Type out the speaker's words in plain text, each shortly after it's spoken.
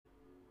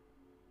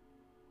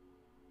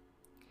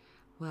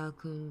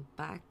Welcome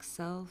back,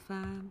 Soul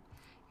Fam.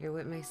 You're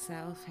with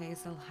myself,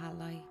 Hazel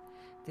Halley.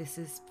 This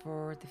is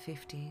for the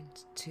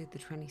 15th to the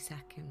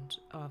 22nd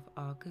of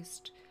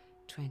August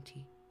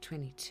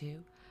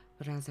 2022.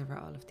 But as ever,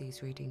 all of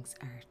these readings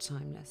are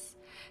timeless.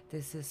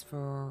 This is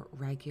for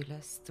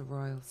Regulus, the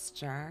Royal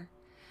Star.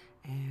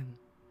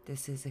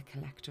 This is a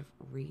collective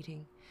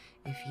reading.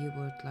 If you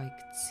would like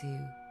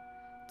to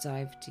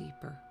dive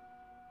deeper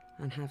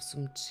and have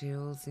some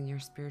tools in your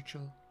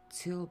spiritual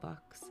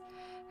toolbox,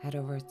 head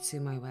over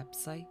to my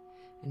website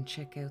and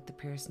check out the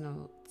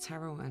personal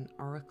tarot and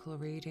oracle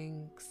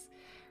readings,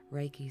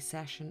 Reiki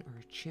session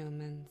or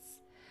attunements,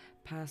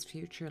 past,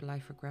 future,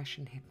 life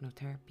regression,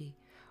 hypnotherapy,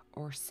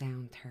 or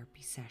sound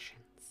therapy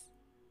sessions.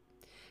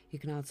 You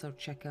can also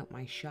check out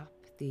my shop,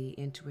 the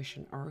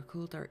Intuition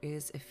Oracle. There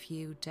is a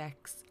few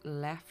decks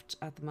left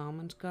at the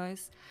moment,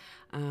 guys,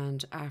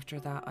 and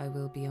after that I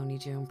will be only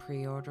doing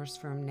pre-orders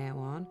from now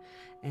on.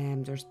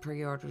 There's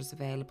pre-orders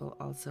available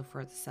also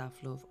for the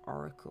Self-Love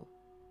Oracle.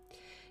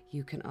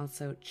 You can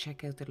also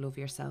check out the Love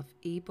Yourself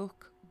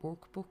ebook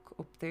workbook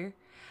up there,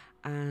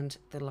 and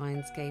the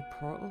Lionsgate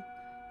Portal,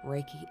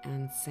 Reiki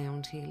and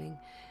Sound Healing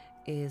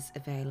is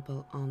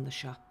available on the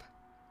shop.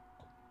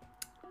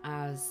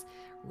 As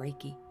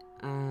Reiki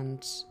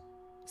and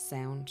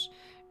sound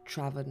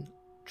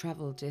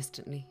travel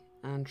distantly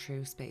and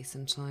through space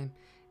and time,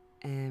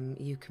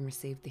 you can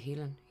receive the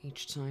healing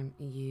each time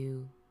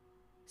you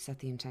set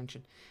the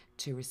intention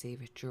to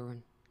receive it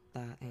during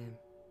that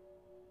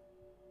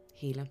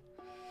healing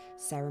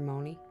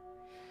ceremony.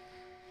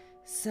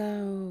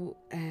 So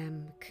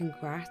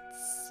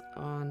congrats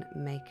on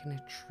making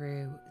it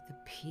through the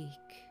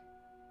peak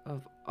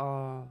of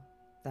all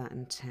that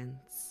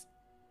intense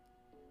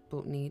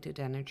but needed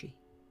energy.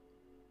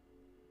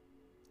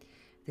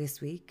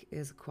 This week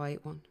is a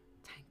quiet one,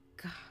 thank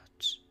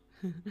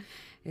God.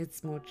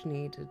 It's much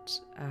needed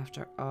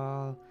after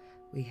all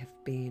we have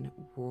been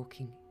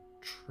walking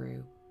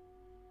through.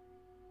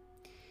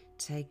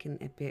 Taking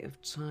a bit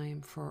of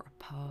time for a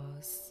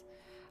pause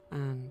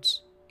and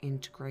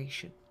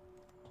integration.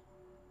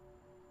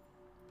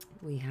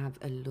 We have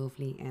a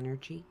lovely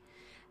energy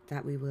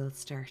that we will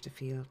start to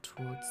feel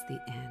towards the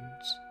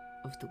end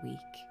of the week,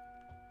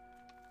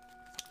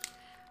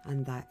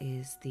 and that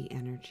is the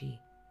energy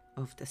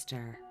of the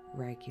star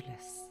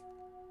Regulus.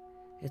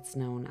 It's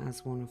known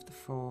as one of the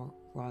 4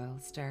 royal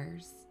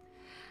stars,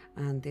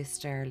 and this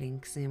star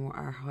links in with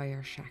our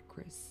higher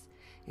chakras,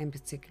 in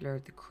particular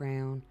the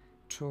crown,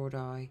 third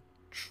eye,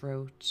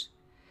 throat,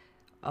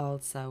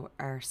 also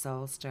our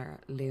soul star,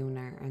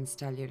 lunar and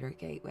stellar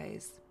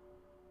gateways.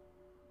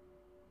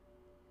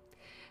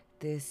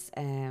 This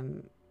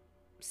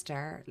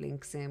star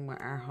links in with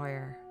our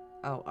higher,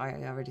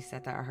 I already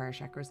said that, our higher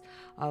chakras,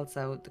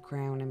 also the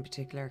crown in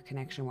particular,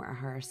 connection with our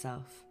higher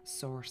self,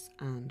 source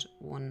and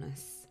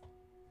oneness.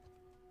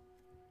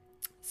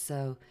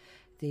 So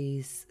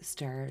these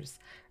stars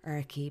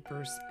are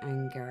keepers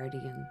and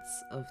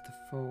guardians of the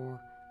 4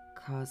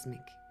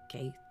 cosmic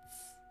gates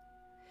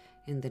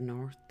in the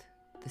north,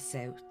 the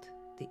south,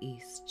 the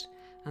east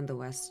and the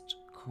west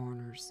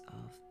corners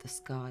of the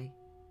sky.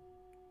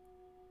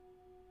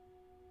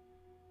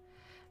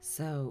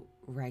 So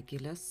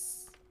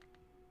Regulus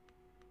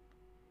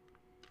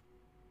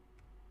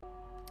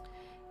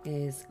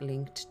is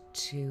linked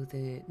to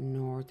the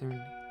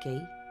northern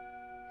gate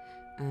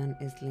and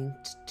is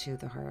linked to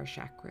the higher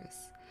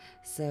chakras.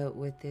 So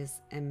with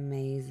this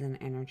amazing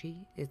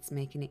energy, it's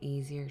making it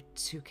easier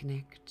to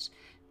connect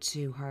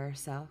to higher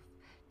self,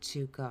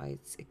 to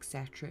guides,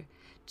 etc.,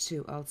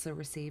 to also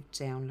receive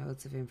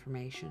downloads of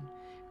information,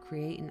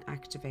 creating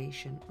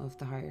activation of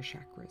the higher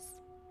chakras.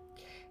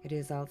 It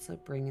is also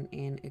bringing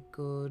in a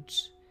good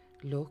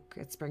look,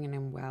 it's bringing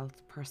in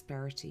wealth,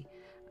 prosperity,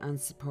 and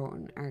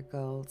supporting our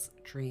goals,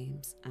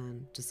 dreams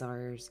and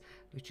desires,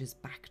 which is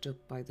backed up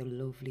by the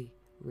lovely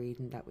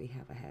reading that we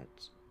have ahead.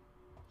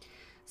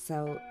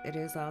 So it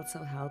is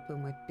also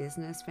helping with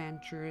business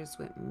ventures,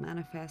 with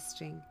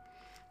manifesting.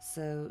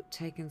 So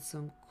taking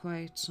some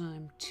quiet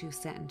time to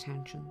set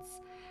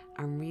intentions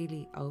and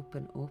really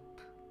open up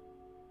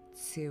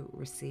to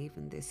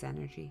receiving this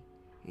energy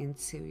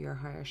into your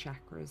higher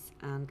chakras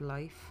and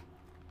life.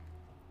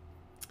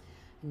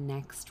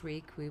 Next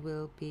week we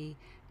will be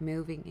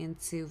moving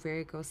into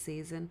Virgo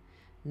season,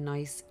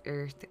 nice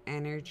earth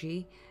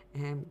energy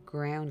and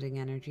grounding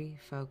energy,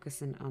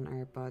 focusing on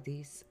our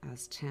bodies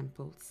as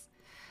temples.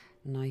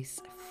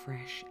 Nice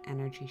fresh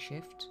energy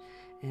shift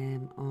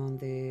on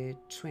the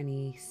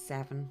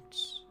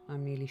 27th,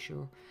 I'm nearly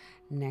sure.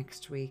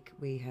 Next week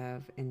we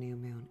have a new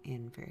moon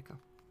in Virgo.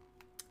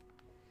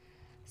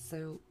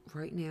 So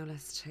right now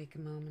let's take a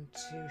moment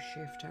to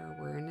shift our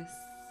awareness,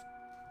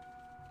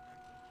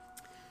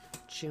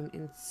 tune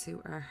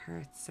into our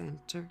heart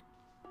center,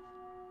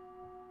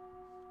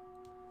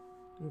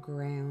 and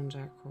ground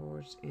our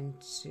cord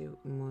into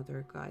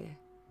Mother Gaia.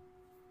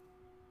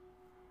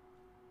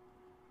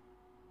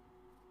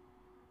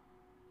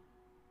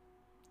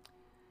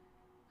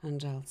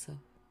 And also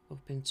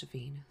up into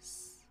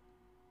Venus.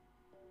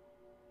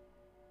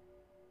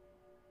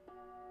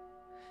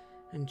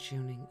 and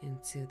tuning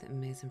into the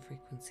amazing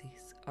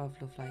frequencies of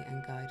love, light,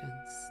 and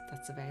guidance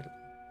that's available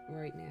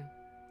right now.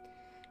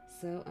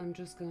 So I'm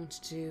just going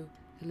to do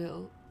a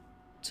little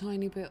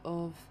tiny bit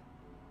of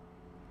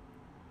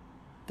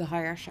the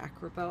higher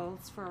chakra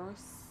balls for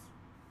us,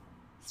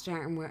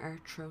 starting with our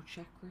throat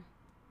chakra.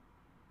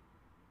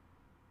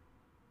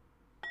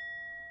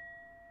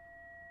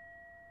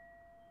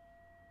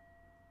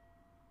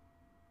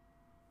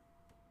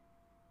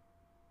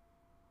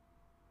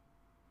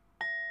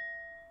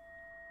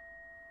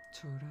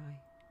 Third eye.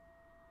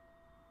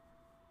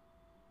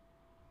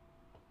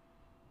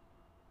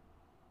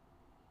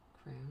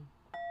 Crown.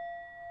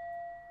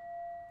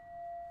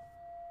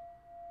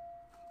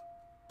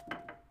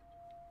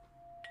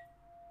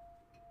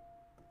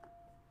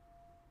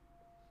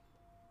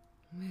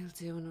 We'll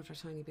do another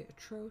tiny bit of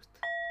throat.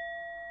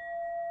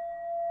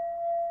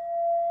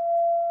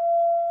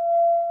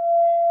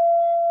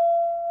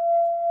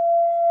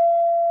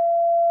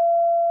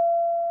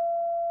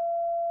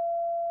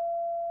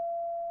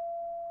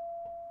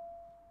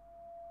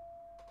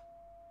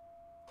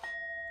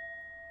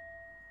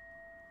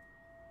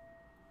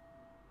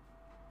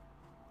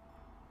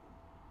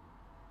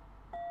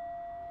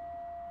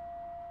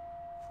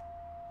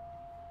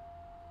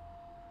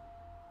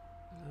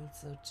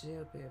 Also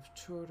do a bit of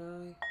third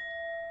eye.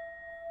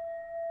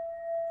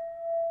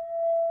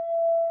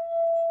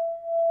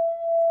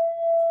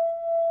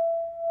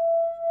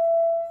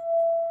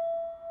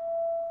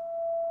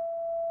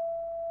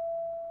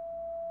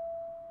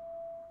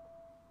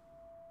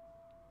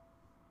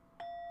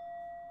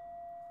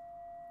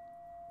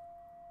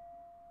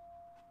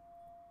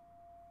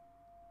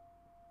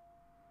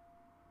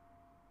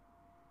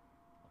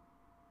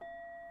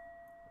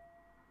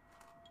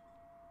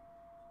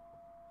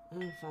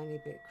 And finally a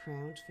bit of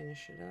crown to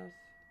finish it off.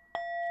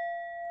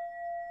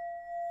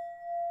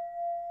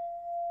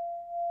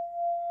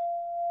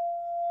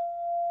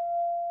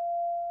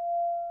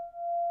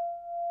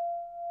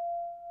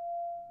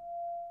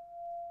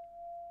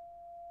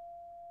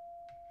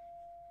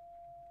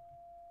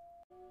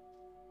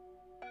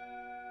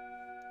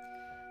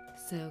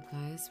 So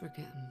guys, we're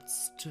getting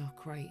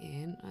stuck right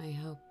in. I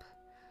hope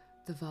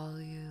the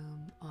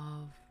volume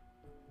of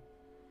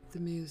the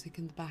music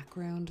in the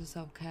background is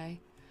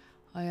okay.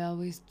 I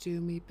always do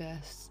my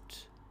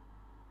best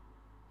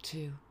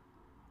to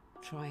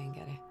try and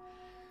get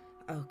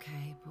it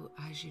okay, but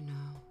as you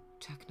know,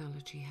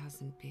 technology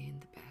hasn't been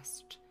the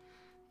best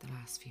the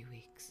last few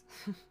weeks.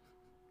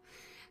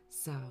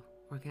 So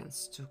we're getting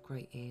stuck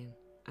right in,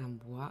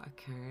 and what a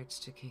card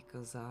to kick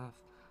us off.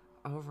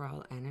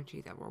 Overall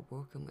energy that we're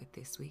working with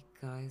this week,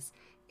 guys,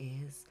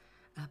 is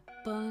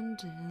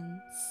abundance.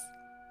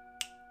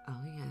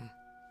 Oh yeah,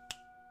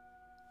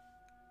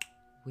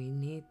 we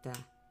need that.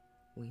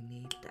 We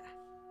need that.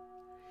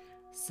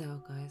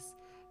 So guys,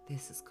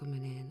 this is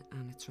coming in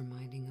and it's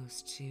reminding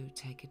us to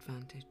take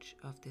advantage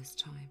of this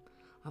time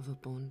of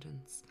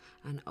abundance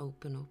and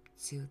open up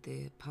to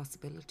the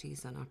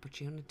possibilities and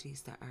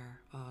opportunities that are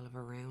all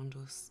around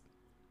us.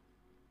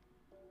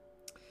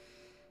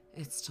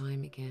 It's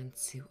time again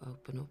to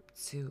open up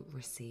to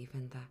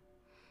receiving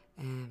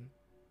that.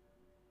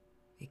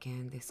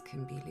 Again, this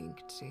can be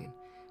linked in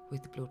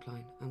with the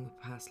bloodline and with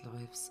past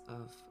lives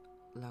of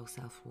low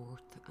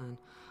self-worth. And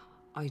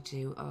I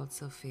do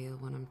also feel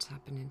when I'm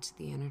tapping into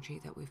the energy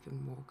that we've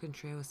been walking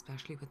through,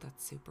 especially with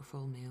that super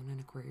full moon in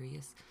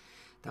Aquarius,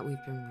 that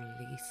we've been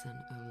releasing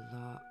a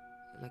lot,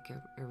 like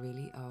a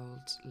really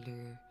old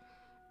lure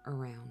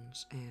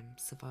around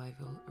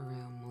survival,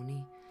 around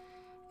money,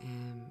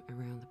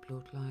 around the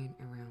bloodline,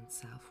 around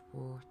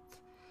self-worth,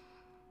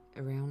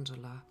 around a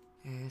lot.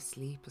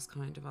 Sleep is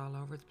kind of all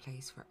over the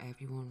place for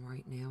everyone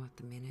right now at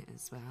the minute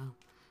as well.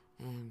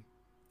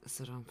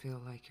 So don't feel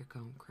like you're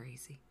going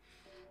crazy.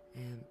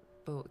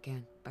 But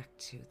again, back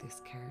to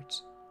this card.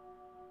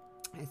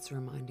 It's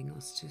reminding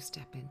us to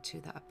step into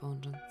that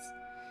abundance.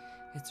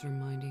 It's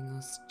reminding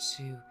us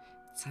to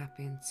tap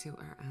into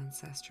our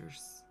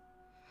ancestors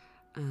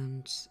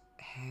and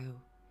how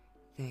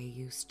they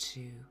used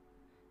to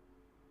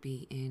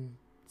be in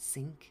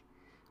sync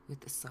with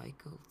the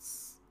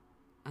cycles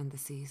and the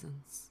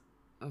seasons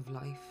of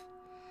life,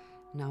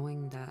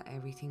 knowing that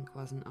everything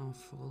wasn't on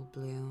full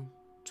bloom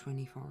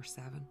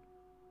 24/7,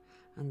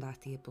 and that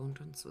the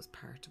abundance was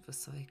part of a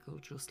cycle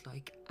just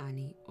like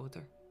any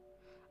other,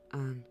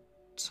 and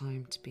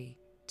time to be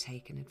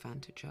taken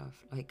advantage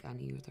of like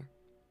any other.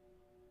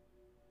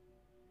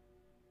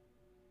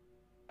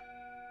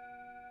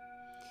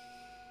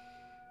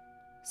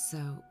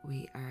 So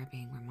we are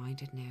being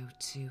reminded now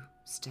to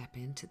step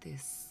into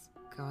this,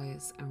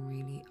 guys, and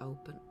really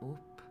open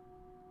up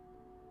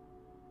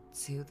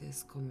to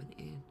this coming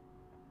in.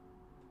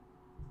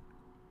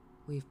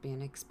 We've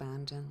been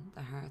expanding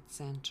the heart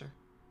center.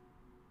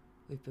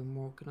 We've been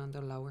working on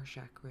the lower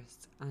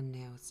chakras, and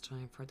now it's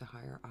time for the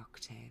higher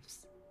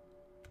octaves.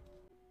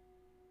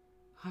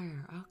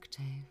 Higher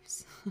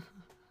octaves.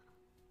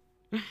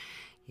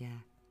 Yeah,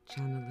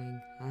 channeling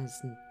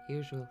as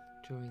usual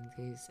during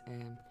these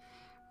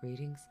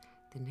readings.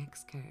 The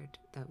next card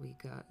that we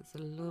got is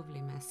a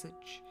lovely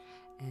message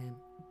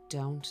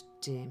don't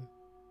dim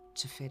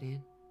to fit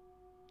in.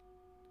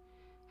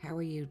 How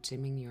are you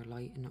dimming your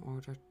light in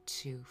order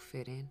to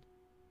fit in?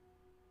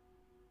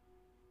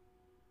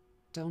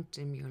 Don't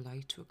dim your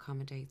light to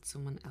accommodate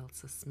someone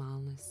else's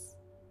smallness.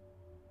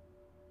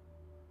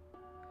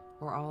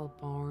 We're all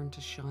born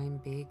to shine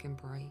big and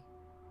bright,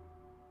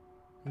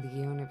 and the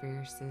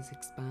universe is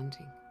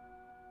expanding,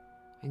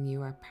 and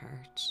you are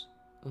part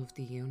of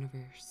the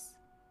universe.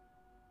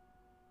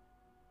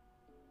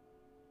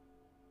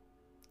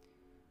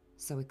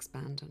 So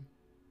expanding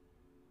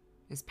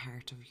is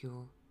part of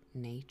your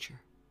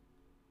nature.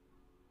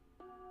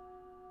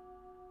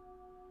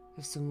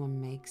 If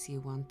someone makes you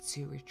want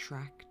to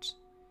retract,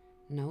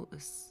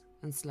 notice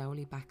and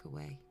slowly back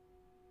away.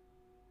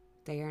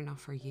 They are not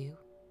for you,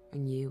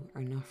 and you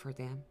are not for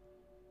them.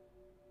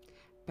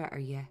 Better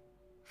yet,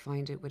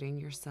 find it within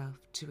yourself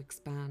to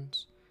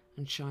expand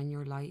and shine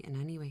your light in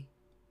any way.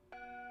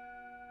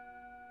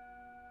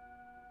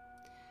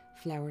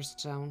 Flowers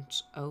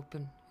don't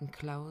open and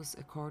close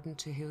according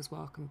to who's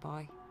walking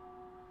by.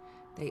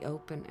 They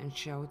open and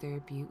show their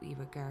beauty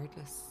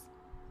regardless.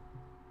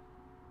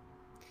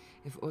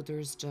 If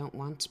others don't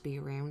want to be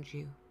around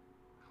you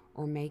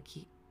or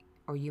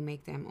you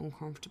make them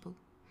uncomfortable,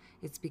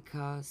 it's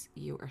because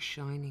you are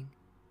shining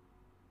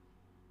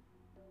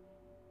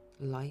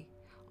light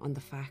on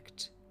the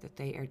fact that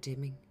they are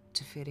dimming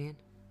to fit in.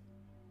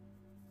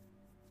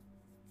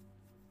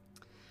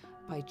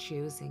 By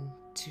choosing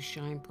to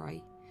shine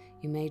bright,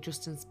 you may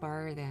just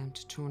inspire them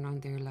to turn on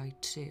their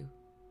light too,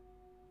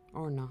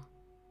 or not.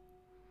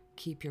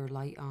 Keep your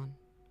light on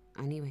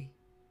anyway.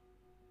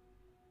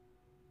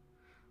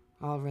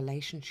 All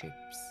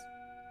relationships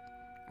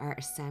are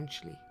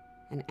essentially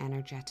an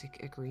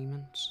energetic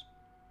agreement.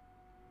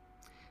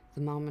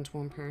 The moment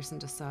one person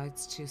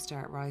decides to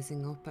start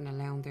rising up and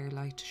allowing their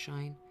light to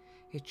shine,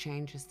 it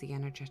changes the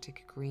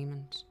energetic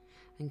agreement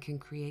and can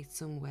create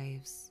some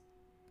waves.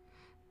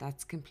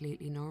 That's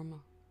completely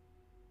normal.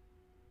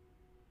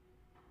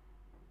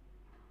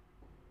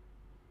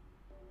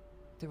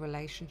 The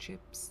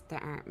relationships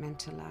that aren't meant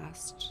to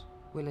last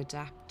will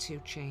adapt to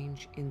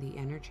change in the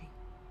energy.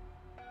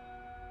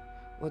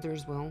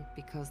 Others won't,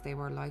 because they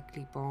were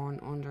likely born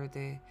under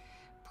the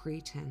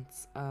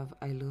pretense of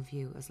 "I love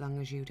you as long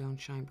as you don't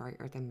shine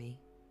brighter than me."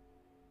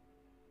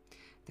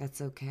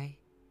 That's okay.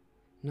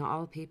 Not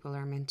all people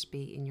are meant to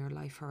be in your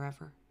life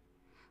forever,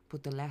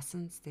 but the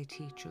lessons they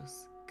teach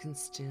us can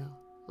still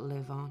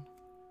live on.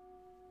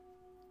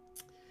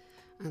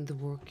 And the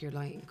work your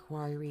light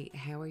inquiry: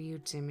 how are you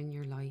dimming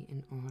your light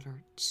in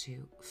order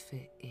to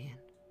fit in?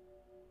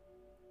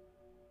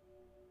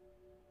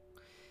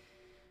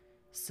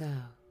 So,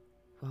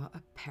 what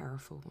a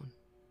powerful one.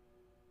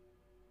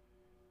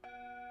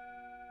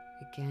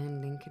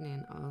 Again, linking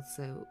in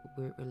also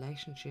with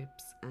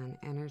relationships and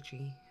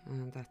energy,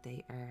 and that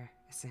they are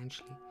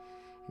essentially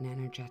an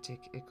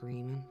energetic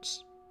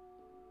agreement.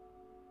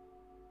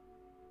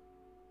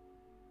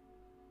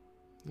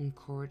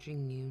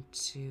 Encouraging you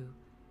to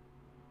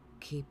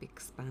keep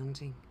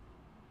expanding,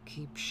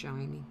 keep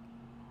shining,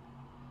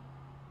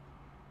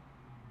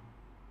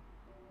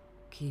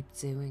 keep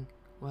doing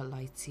what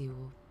lights you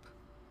up.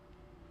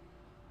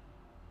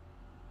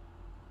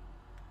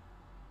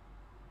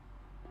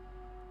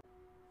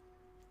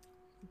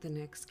 The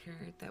next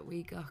card that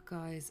we got,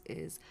 guys,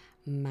 is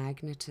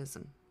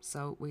magnetism.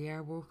 So we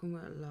are working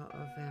with a lot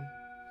of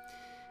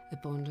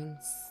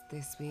abundance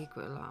this week,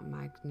 with a lot of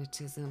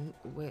magnetism,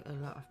 with a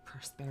lot of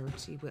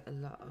prosperity, with a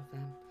lot of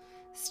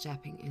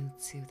stepping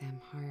into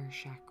them higher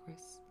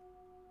chakras.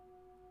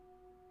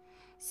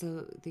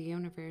 So the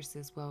universe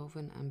is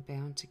woven and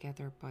bound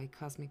together by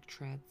cosmic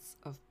threads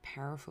of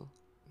powerful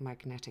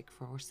magnetic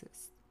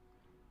forces.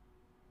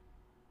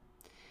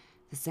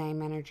 The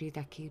same energy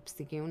that keeps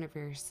the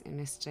universe in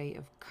a state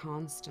of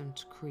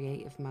constant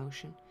creative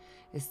motion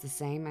is the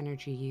same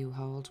energy you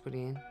hold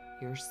within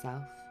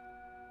yourself.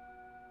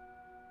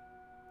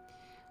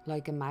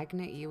 Like a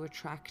magnet, you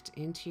attract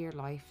into your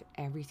life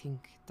everything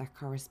that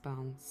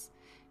corresponds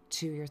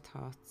to your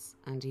thoughts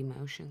and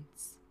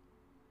emotions.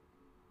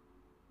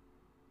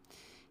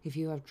 If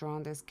you have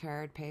drawn this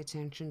card, pay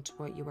attention to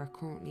what you are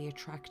currently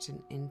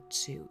attracting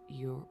into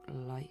your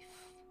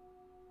life.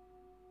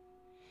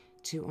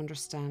 To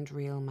understand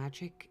real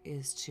magic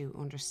is to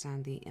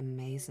understand the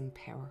amazing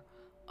power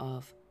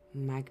of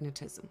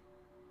magnetism.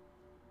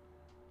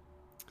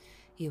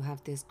 You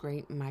have this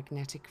great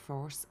magnetic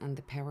force and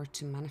the power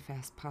to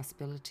manifest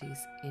possibilities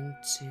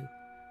into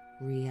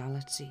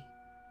reality.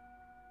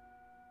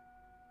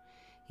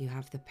 You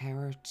have the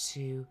power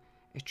to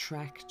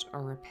attract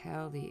or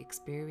repel the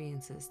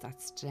experiences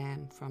that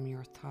stem from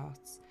your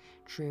thoughts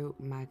through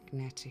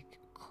magnetic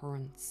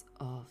currents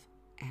of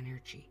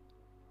energy.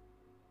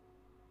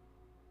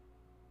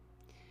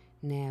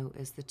 Now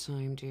is the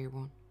time, dear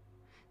one,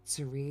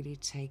 to really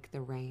take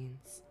the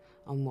reins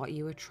on what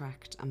you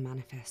attract and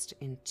manifest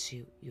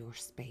into your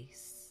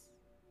space.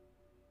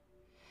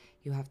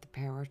 You have the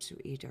power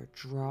to either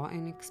draw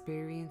in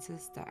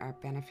experiences that are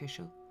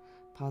beneficial,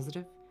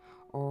 positive,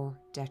 or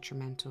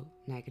detrimental,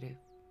 negative.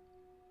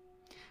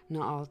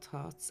 Not all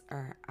thoughts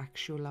are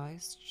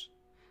actualized,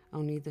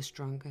 only the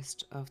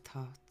strongest of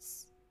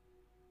thoughts.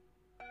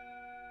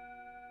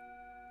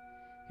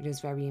 It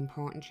is very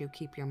important you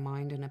keep your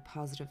mind in a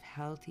positive,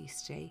 healthy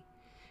state.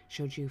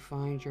 Should you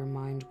find your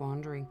mind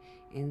wandering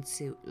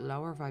into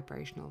lower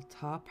vibrational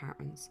thought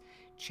patterns,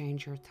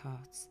 change your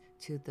thoughts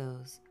to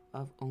those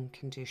of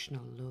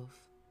unconditional love.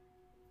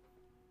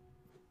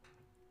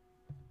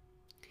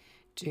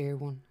 Dear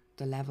one,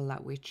 the level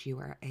at which you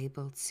are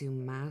able to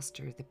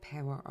master the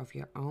power of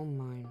your own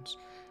mind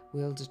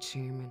will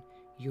determine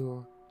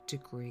your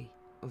degree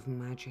of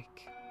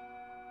magic.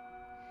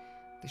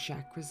 The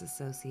chakras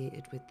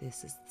associated with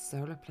this is the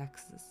solar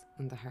plexus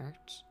and the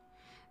heart,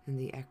 and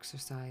the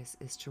exercise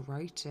is to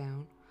write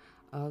down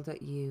all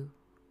that you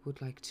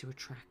would like to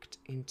attract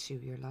into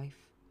your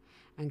life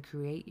and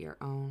create your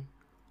own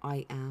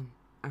I am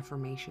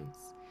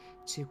affirmations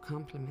to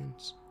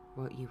complement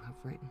what you have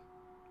written.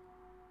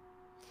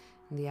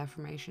 In the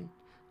affirmation,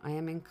 I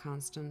am in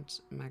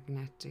constant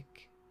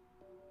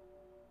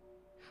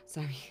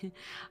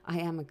I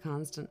am a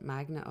constant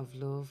magnet of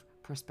love,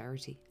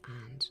 prosperity,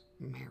 and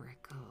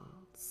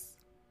miracles.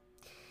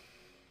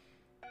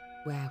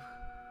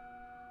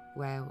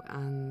 Wow,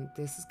 and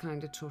this is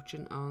kind of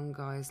touching on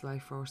Gaia's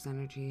Life Force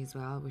Energy as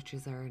well, which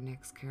is our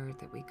next card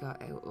that we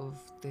got out of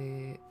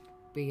the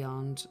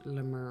Beyond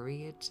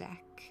Lemuria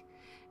deck.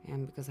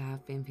 Because I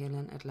have been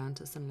feeling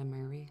Atlantis and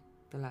Lemuria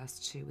the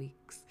last 2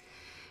 weeks.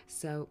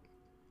 So,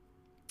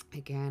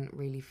 again,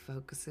 really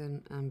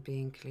focusing on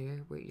being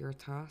clear with your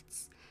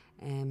thoughts.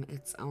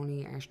 It's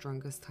only our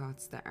strongest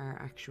thoughts that are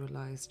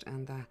actualized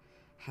and that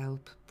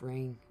help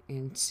bring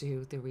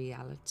into the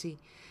reality.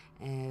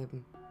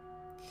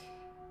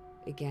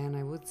 Again,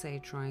 I would say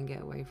try and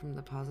get away from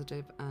the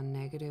positive and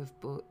negative,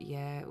 but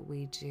yeah,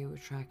 we do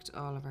attract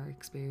all of our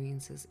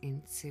experiences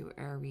into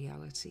our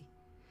reality.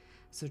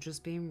 So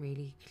just being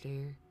really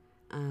clear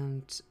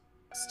and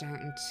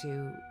starting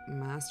to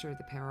master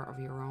the power of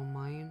your own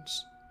mind,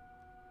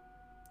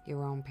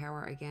 your own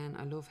power. Again,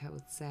 I love how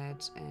it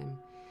said,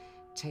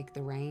 take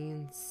the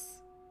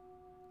reins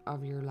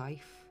of your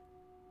life.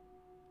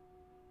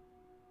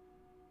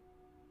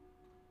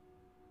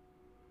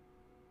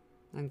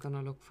 I'm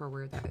gonna look for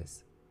where that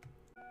is.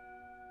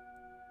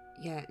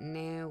 Yeah,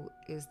 now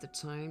is the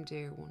time,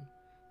 dear one,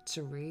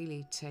 to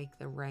really take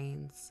the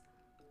reins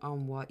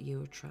on what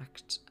you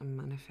attract and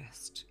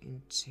manifest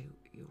into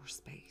your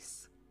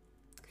space.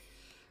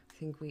 I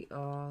think we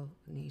all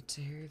need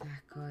to hear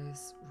that,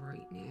 guys,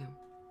 right now.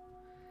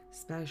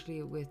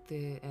 Especially with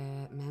the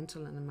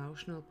mental and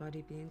emotional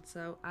body being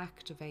so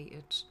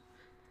activated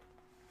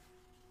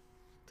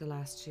the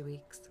last 2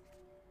 weeks.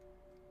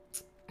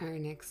 Our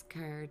next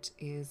card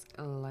is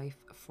Life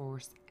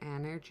Force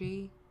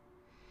Energy.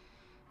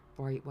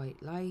 Bright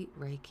white light,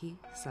 Reiki,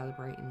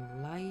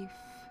 celebrating life,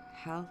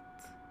 health,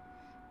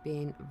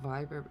 being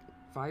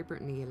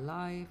vibrantly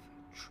alive,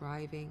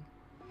 thriving.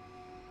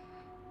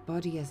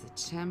 Body as a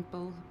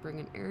temple,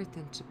 bringing earth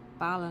into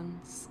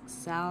balance,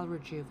 cell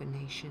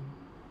rejuvenation.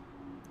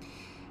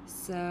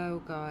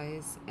 So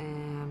guys,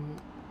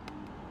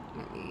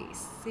 let me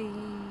see.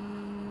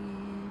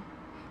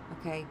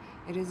 Okay,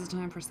 it is a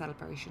time for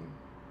celebration.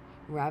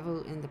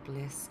 Revel in the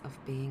bliss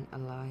of being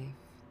alive.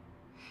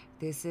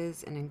 This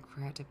is an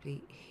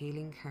incredibly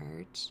healing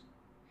card,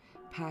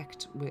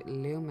 packed with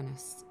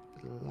luminous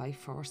life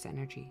force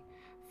energy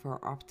for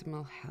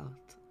optimal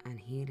health and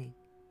healing.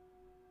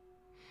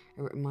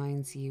 It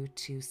reminds you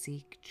to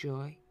seek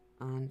joy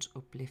and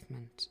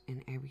upliftment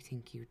in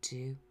everything you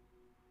do,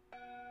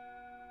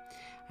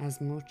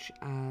 as much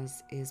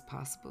as is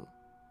possible.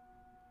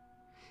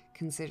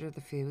 Consider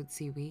the foods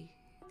you eat,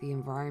 the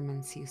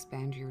environments you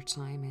spend your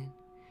time in,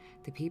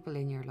 the people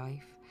in your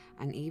life,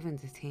 and even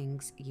the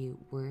things you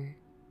wear.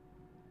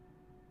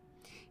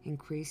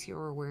 Increase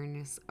your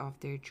awareness of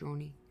their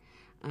journey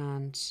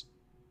and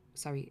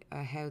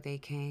how they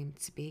came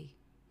to be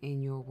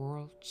in your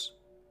world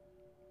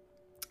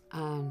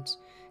and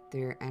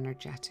their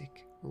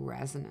energetic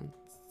resonance.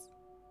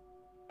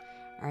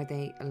 Are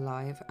they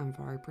alive and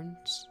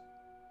vibrant?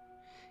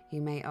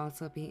 You may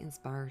also be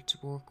inspired to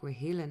work with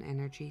healing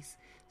energies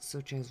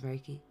such as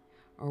Reiki,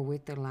 or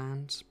with the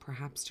land,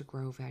 perhaps to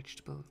grow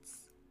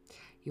vegetables.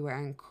 You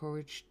are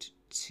encouraged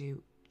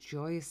to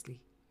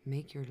joyously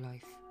make your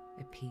life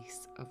a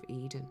piece of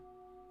Eden.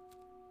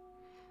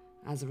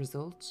 As a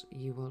result,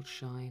 you will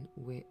shine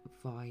with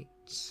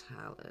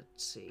vitality.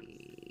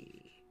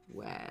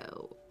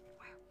 Wow.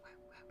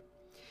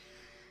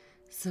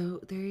 So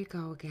there you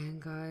go again,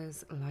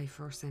 guys. Life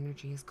Force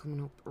Energy is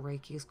coming up.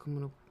 Reiki is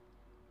coming up.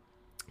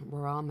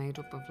 We're all made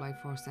up of life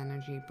force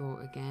energy,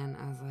 but again,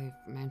 as I've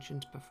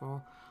mentioned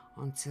before,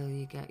 until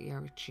you get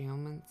your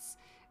attunements,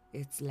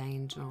 it's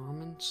laying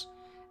dormant.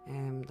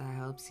 That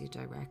helps you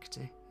direct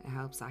it. It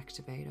helps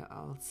activate it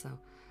also.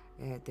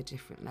 The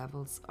different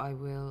levels. I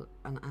will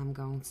and I'm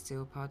going to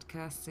do a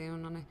podcast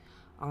soon on it.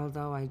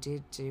 Although I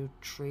did do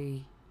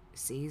 3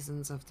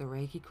 seasons of the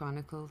Reiki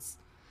Chronicles,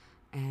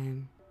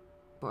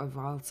 but I've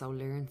also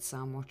learned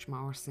so much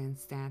more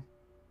since then.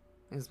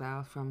 as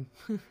well from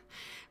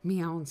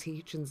my own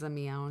teachings and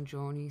my own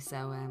journey.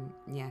 So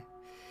yeah,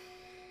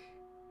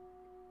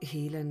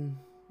 healing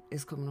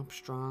is coming up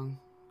strong.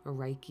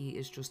 Reiki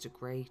is just a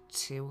great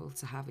tool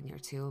to have in your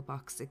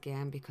toolbox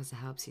again, because it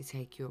helps you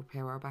take your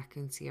power back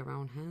into your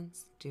own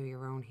hands, do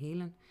your own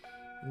healing,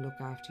 and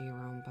look after your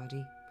own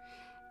body.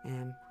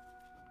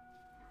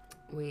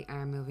 We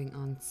are moving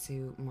on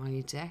to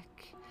my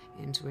deck,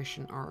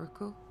 Intuition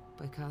Oracle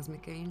by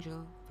Cosmic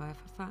Angel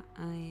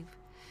 555.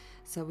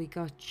 So we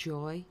got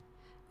joy,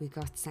 we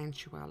got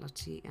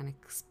sensuality and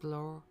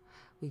explore,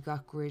 we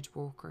got grid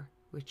worker,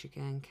 which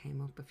again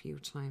came up a few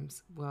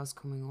times, was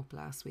coming up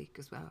last week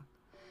as well.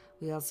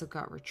 We also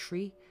got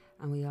retreat,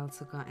 and we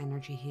also got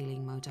energy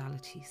healing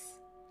modalities.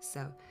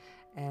 So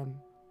again,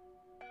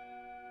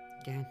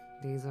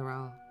 these are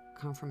all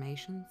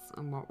confirmations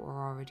on what we're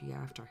already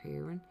after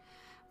hearing.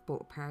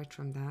 But apart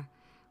from that,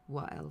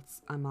 what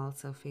else I'm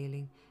also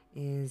feeling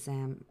is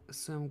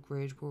some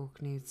grid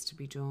work needs to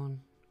be done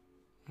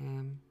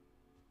in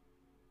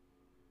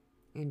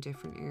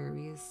different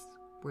areas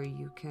where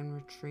you can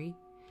retreat.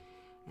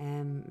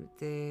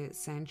 The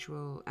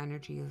sensual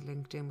energy is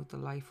linked in with the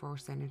life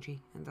force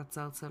energy, and that's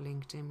also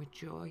linked in with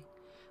joy,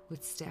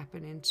 with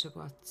stepping into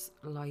what's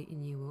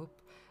lighting you up,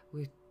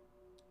 with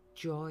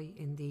joy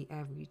in the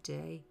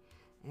everyday.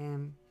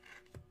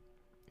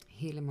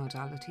 Healing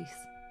modalities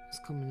is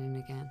coming in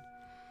again.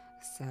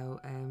 So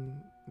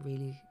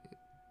really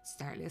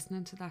start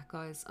listening to that,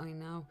 guys. I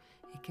know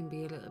it can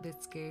be a little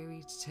bit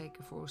scary to take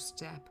a first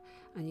step,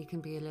 and you can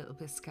be a little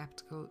bit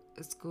skeptical.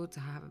 It's good to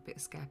have a bit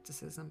of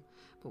skepticism,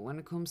 but when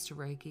it comes to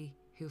Reiki,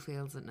 who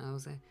feels it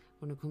knows it.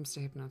 When it comes to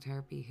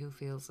hypnotherapy, who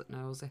feels it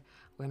knows it.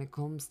 When it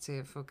comes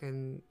to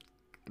fucking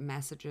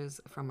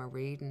messages from a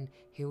reading,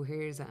 who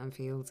hears it and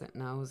feels it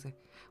knows it.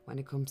 When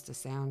it comes to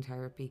sound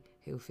therapy,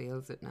 who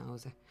feels it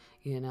knows it,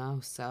 you know.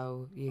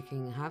 So you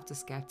can have the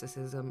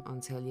skepticism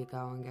until you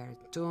go and get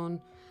it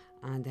done,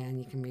 and then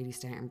you can really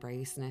start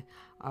embracing it.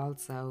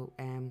 Also,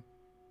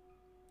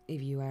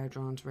 if you are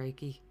drawn to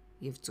Reiki,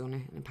 you've done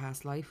it in a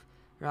past life.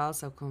 It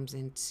also comes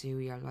into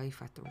your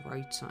life at the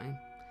right time,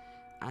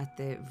 at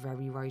the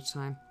very right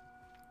time.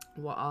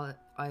 What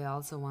I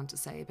also want to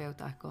say about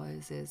that,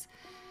 guys, is,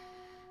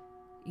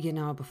 you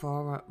know,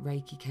 before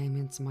Reiki came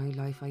into my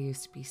life, I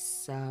used to be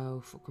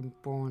so fucking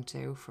burnt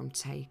out from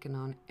taking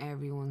on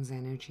everyone's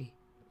energy.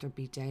 There'd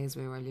be days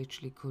where I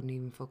literally couldn't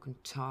even fucking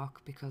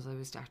talk because I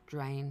was that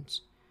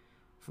drained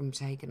from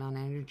taking on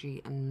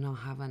energy and not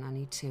having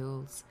any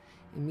tools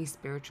in my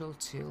spiritual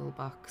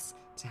toolbox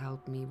to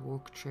help me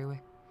work through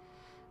it.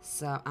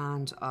 So,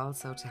 and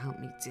also to help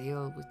me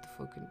deal with the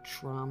fucking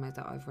trauma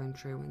that I've went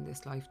through in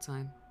this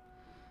lifetime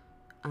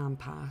and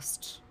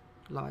past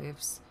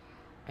lives.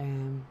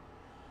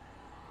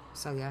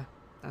 So yeah,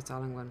 that's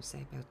all I'm going to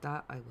say about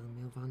that. I will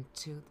move on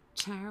to the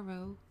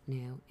tarot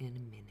now in a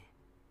minute.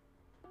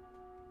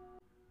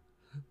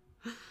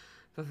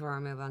 Before I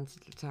move on to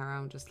the tarot,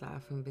 I'm just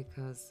laughing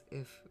because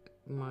if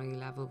my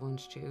level 1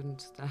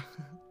 student that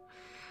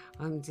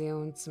I'm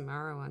doing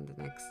tomorrow and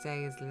the next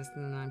day is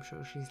listening, I'm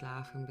sure she's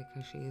laughing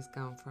because she is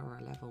going for her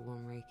level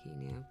 1 Reiki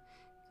now.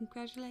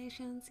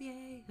 Congratulations,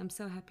 yay! I'm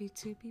so happy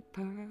to be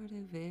part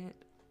of it.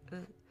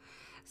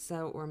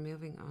 So we're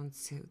moving on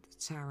to the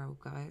tarot,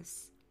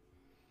 guys.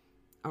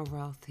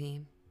 Overall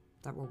theme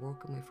that we're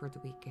working with for the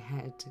week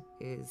ahead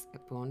is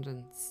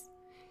abundance.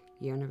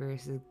 The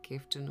universe is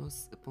gifting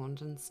us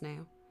abundance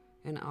now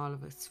in all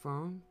of its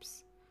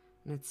forms,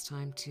 and it's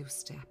time to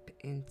step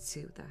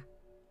into that.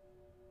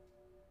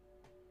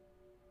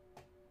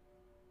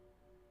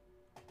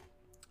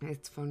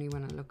 It's funny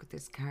when I look at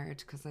this card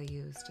because I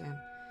used a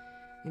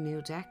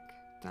new deck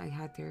that I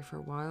had there for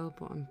a while,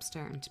 but I'm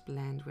starting to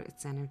blend with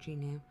its energy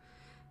now,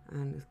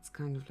 and it's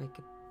kind of like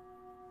a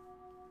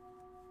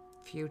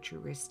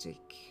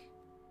futuristic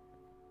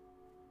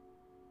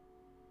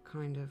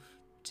kind of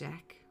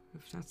deck,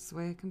 if that's the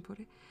way I can put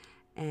it.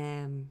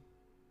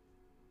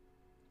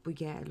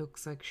 But yeah, it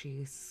looks like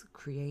she's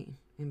creating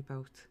in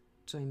both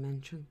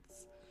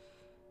dimensions,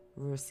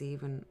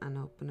 receiving and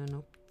opening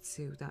up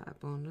to that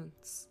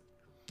abundance.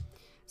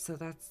 So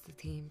that's the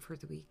theme for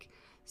the week.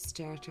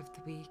 Start of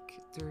the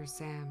week,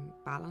 there's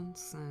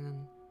balance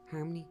and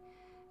harmony,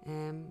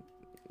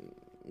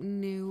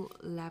 new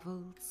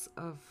levels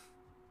of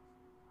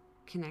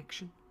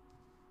connection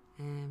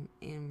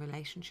in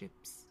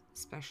relationships,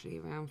 especially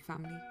around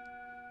family.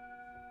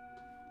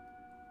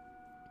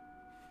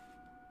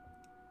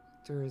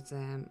 There's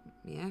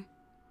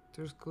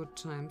there's good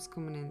times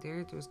coming in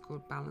there. There's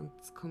good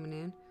balance coming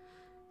in.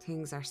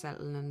 Things are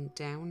settling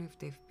down if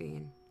they've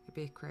been a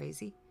bit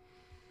crazy.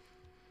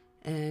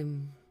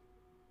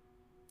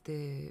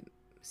 The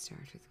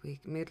start of the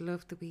week, middle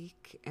of the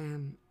week.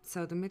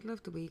 So the middle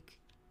of the week,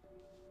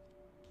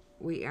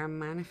 we are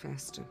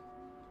manifesting.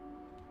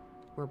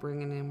 We're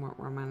bringing in what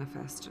we're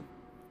manifesting.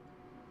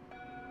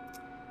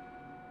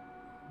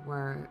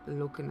 We're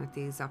looking at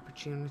these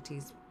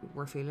opportunities.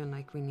 We're feeling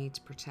like we need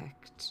to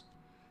protect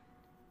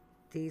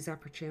these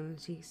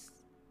opportunities.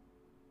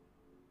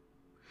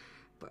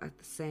 but at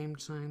the same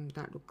time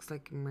that looks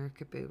like a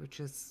Merkaba,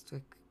 which is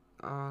like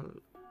all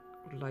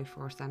life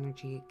force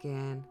energy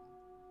again.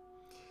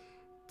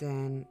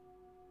 Then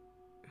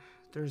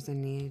there's a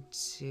need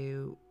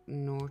to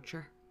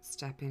nurture,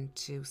 step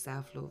into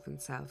self-love and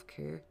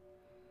self-care,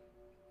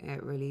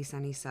 release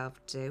any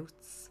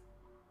self-doubts.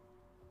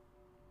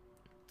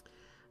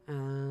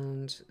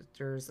 And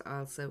there's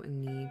also a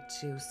need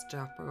to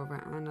stop over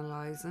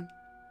analysing,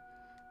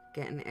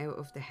 getting out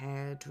of the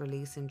head,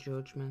 releasing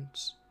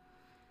judgment,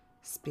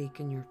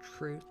 speaking your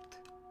truth.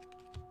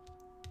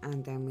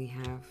 And then we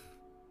have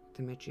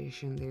the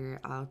Magician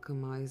there,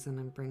 alchemizing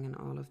and bringing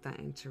all of that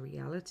into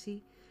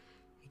reality.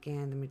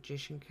 Again, the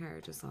Magician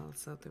card is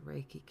also the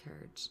Reiki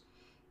card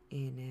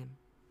in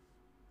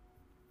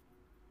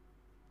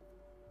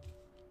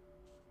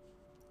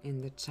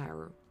the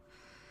tarot.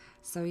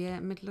 So yeah,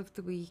 middle of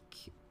the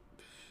week,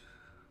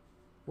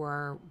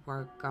 we're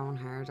going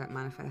hard at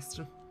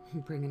manifesting,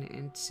 bringing it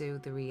into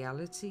the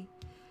reality.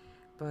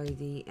 By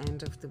the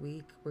end of the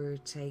week, we're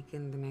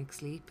taking the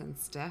next leap and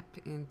step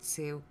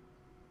into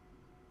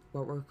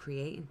what we're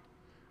creating.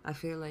 I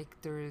feel like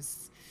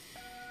there's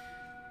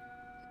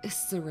a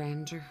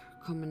surrender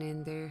coming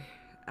in there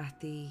at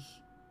the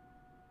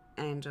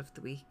end of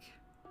the week.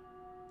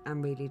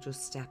 I'm really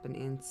just stepping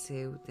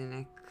into the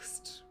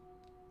next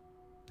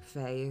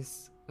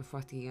phase of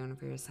what the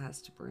universe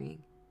has to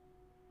bring.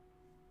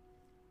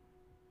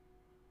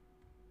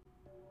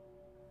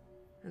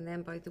 And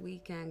then by the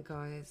weekend,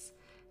 guys,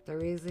 there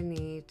is a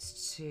need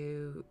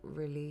to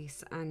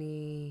release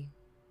any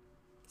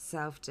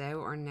self-doubt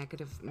or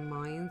negative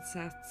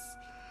mindsets,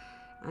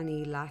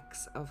 any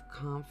lacks of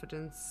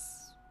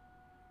confidence,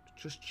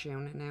 just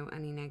tuning out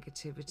any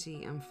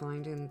negativity and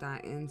finding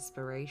that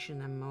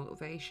inspiration and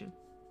motivation.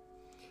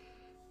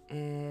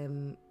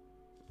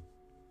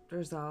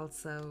 There's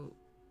also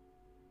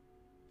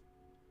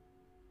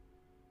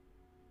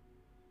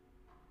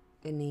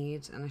a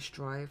need and a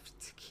strive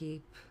to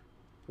keep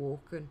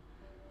working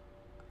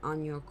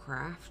on your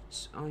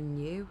craft, on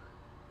you,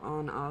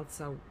 on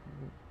also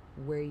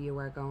where you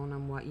are going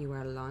and what you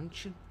are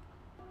launching.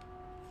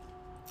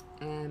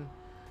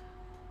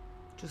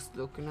 Just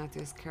looking at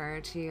this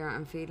card here,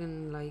 I'm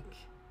feeling like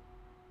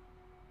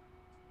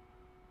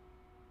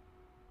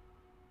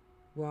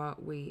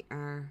what we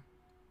are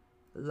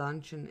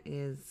launching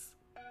is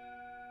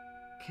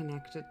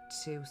connected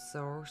to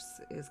source,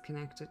 is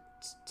connected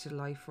to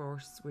life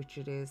force, which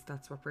it is.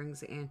 That's what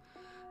brings it in.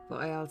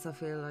 But I also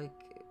feel like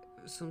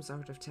some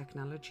sort of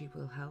technology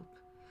will help.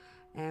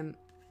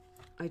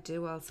 I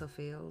do also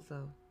feel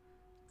though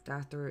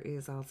that there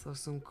is also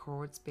some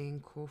cords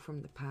being cut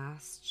from the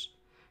past,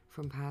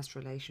 from past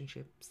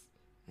relationships,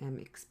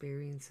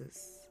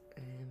 experiences,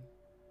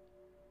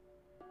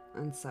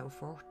 and so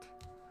forth.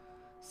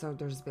 So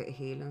there's a bit of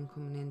healing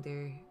coming in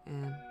there.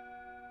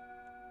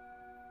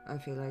 I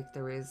feel like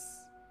there is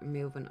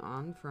moving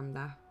on from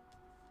that,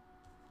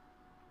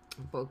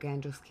 but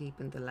again, just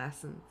keeping the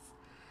lessons.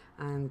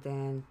 And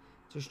then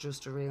there's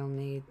just a real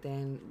need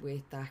then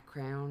with that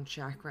crown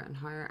chakra and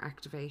higher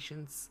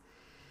activations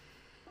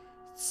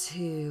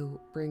to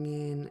bring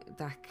in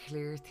that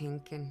clear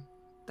thinking,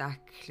 that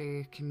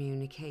clear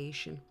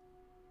communication,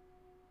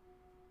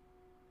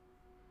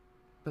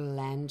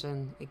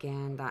 blending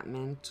again that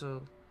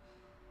mental,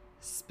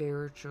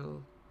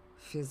 spiritual,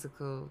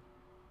 physical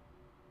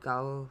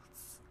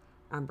goals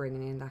and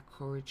bringing in that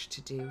courage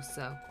to do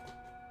so.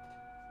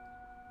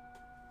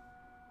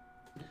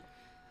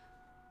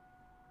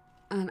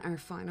 And our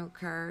final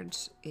card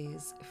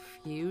is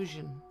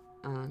Fusion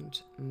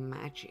and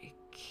Magic.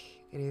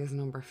 It is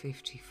number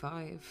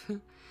 55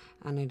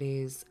 and it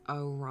is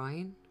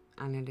Orion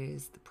and it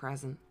is the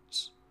present.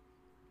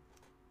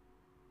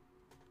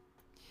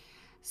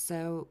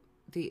 So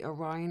the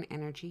Orion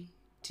energy,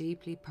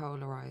 deeply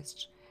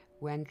polarized,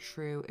 went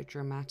through a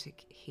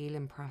dramatic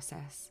healing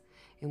process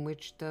in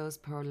which those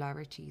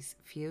polarities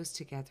fused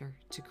together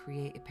to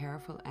create a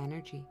powerful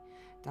energy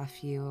that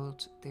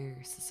fueled their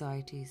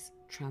society's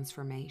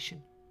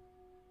transformation.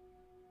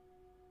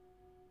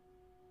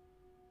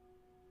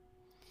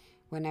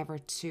 Whenever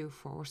two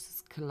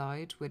forces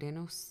collide within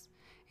us,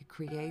 it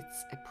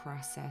creates a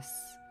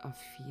process of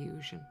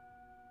fusion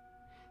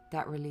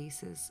that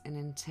releases an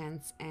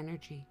intense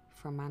energy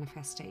for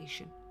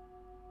manifestation.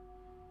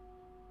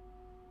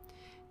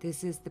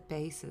 This is the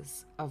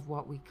basis of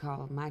what we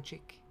call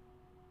magic,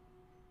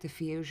 the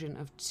fusion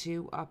of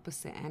two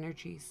opposite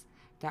energies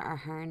that are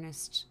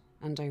harnessed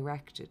and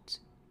directed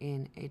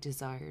in a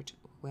desired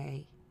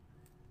way.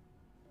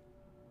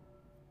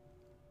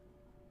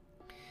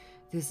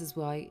 This is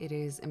why it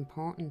is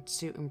important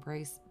to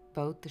embrace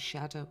both the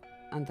shadow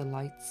and the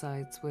light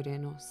sides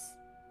within us.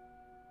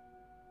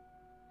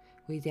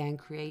 We then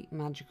create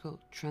magical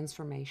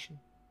transformation.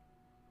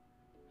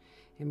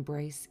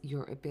 Embrace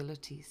your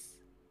abilities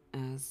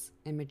as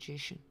a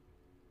magician.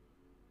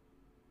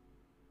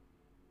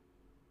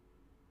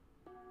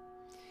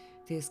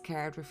 This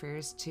card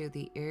refers to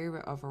the era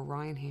of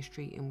Orion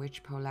history in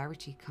which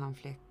polarity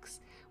conflicts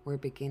were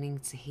beginning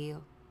to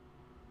heal.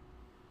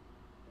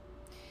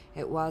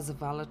 It was a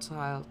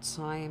volatile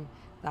time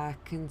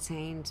that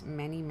contained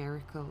many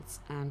miracles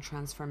and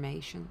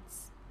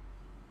transformations.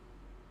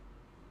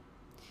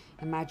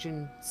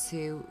 Imagine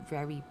two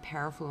very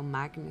powerful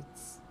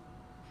magnets.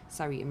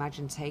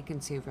 Imagine taking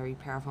two very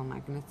powerful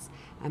magnets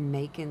and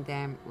making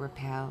them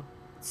repel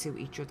to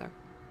each other.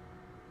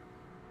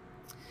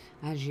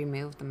 As you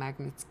move the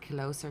magnets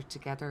closer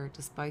together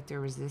despite their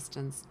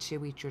resistance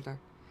to each other,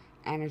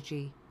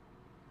 energy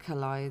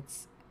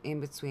collides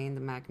in between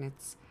the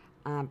magnets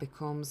and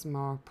becomes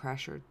more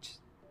pressured.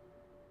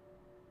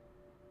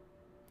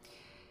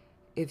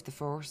 If the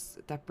force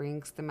that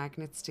brings the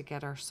magnets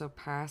together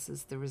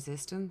surpasses the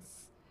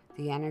resistance,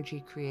 the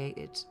energy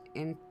created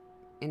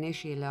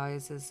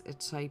initializes a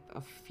type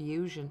of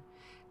fusion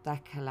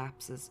that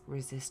collapses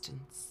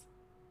resistance,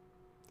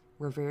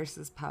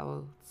 reverses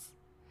poles,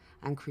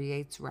 and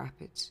creates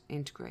rapid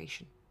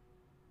integration.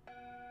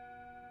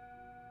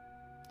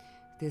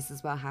 This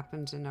is what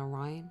happened in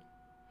Orion.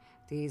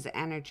 These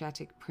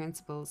energetic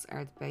principles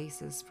are the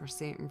basis for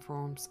certain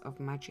forms of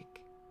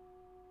magic.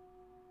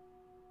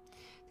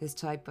 This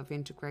type of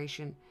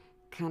integration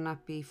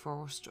cannot be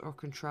forced or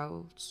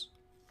controlled.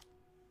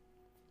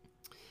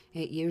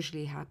 It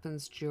usually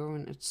happens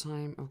during a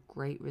time of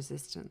great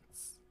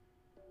resistance.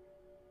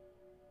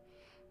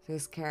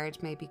 This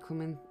card may be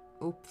coming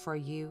up for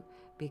you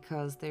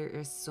because there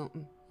is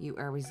something you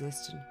are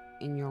resisting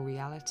in your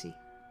reality.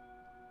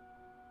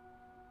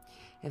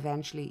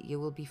 Eventually, you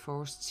will be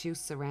forced to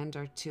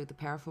surrender to the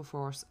powerful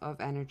force of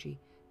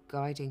energy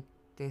guiding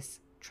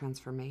this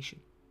transformation.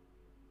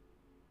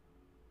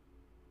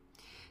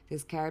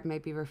 This card may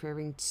be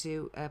referring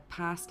to a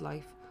past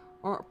life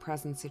or a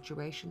present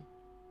situation.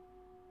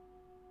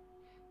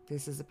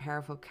 This is a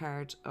powerful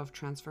card of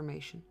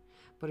transformation,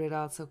 but it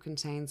also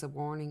contains a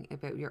warning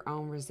about your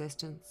own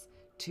resistance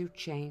to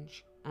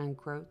change and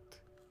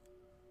growth.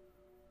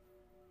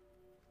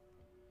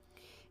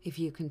 If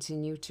you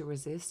continue to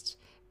resist,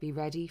 be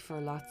ready for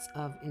lots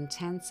of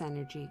intense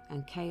energy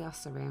and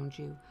chaos around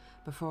you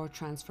before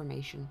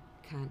transformation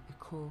can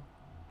occur.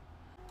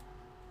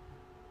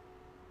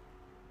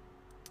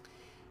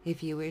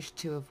 If you wish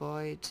to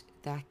avoid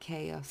that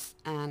chaos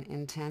and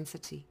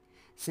intensity,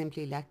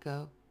 simply let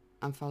go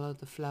and follow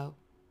the flow,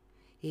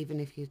 even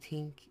if you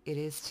think it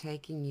is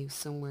taking you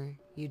somewhere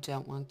you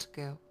don't want to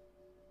go.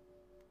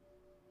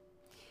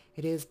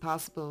 It is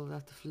possible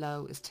that the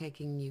flow is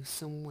taking you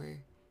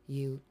somewhere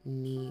you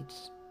need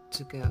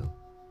to go.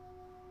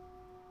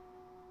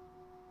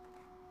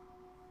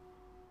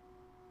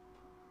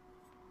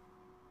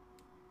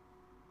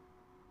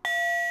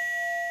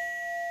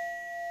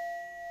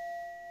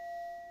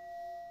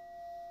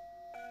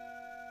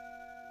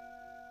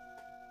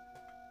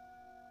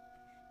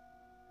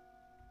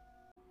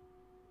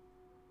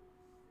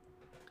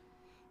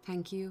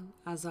 Thank you,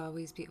 as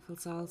always, beautiful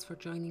souls, for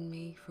joining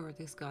me for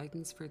this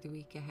guidance for the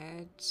week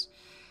ahead.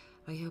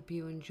 I hope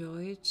you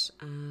enjoyed,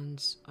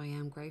 and I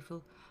am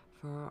grateful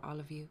for all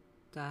of you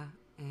that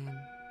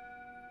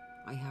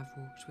I have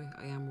worked with,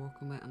 I am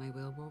working with, and I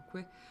will work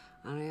with.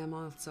 And I am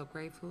also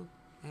grateful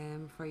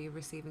for you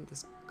receiving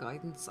this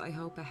guidance. I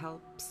hope it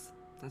helps.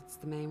 That's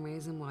the main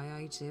reason why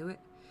I do it.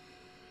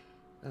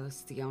 Well,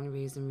 it's the only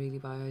reason really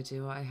why I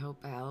do it. I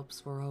hope it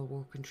helps. We're all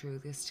working through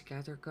this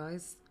together,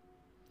 guys.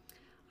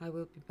 I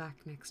will be back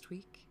next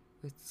week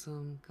with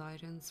some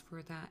guidance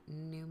for that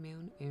new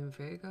moon in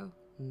Virgo.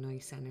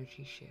 Nice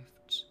energy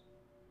shift.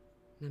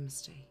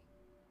 Namaste.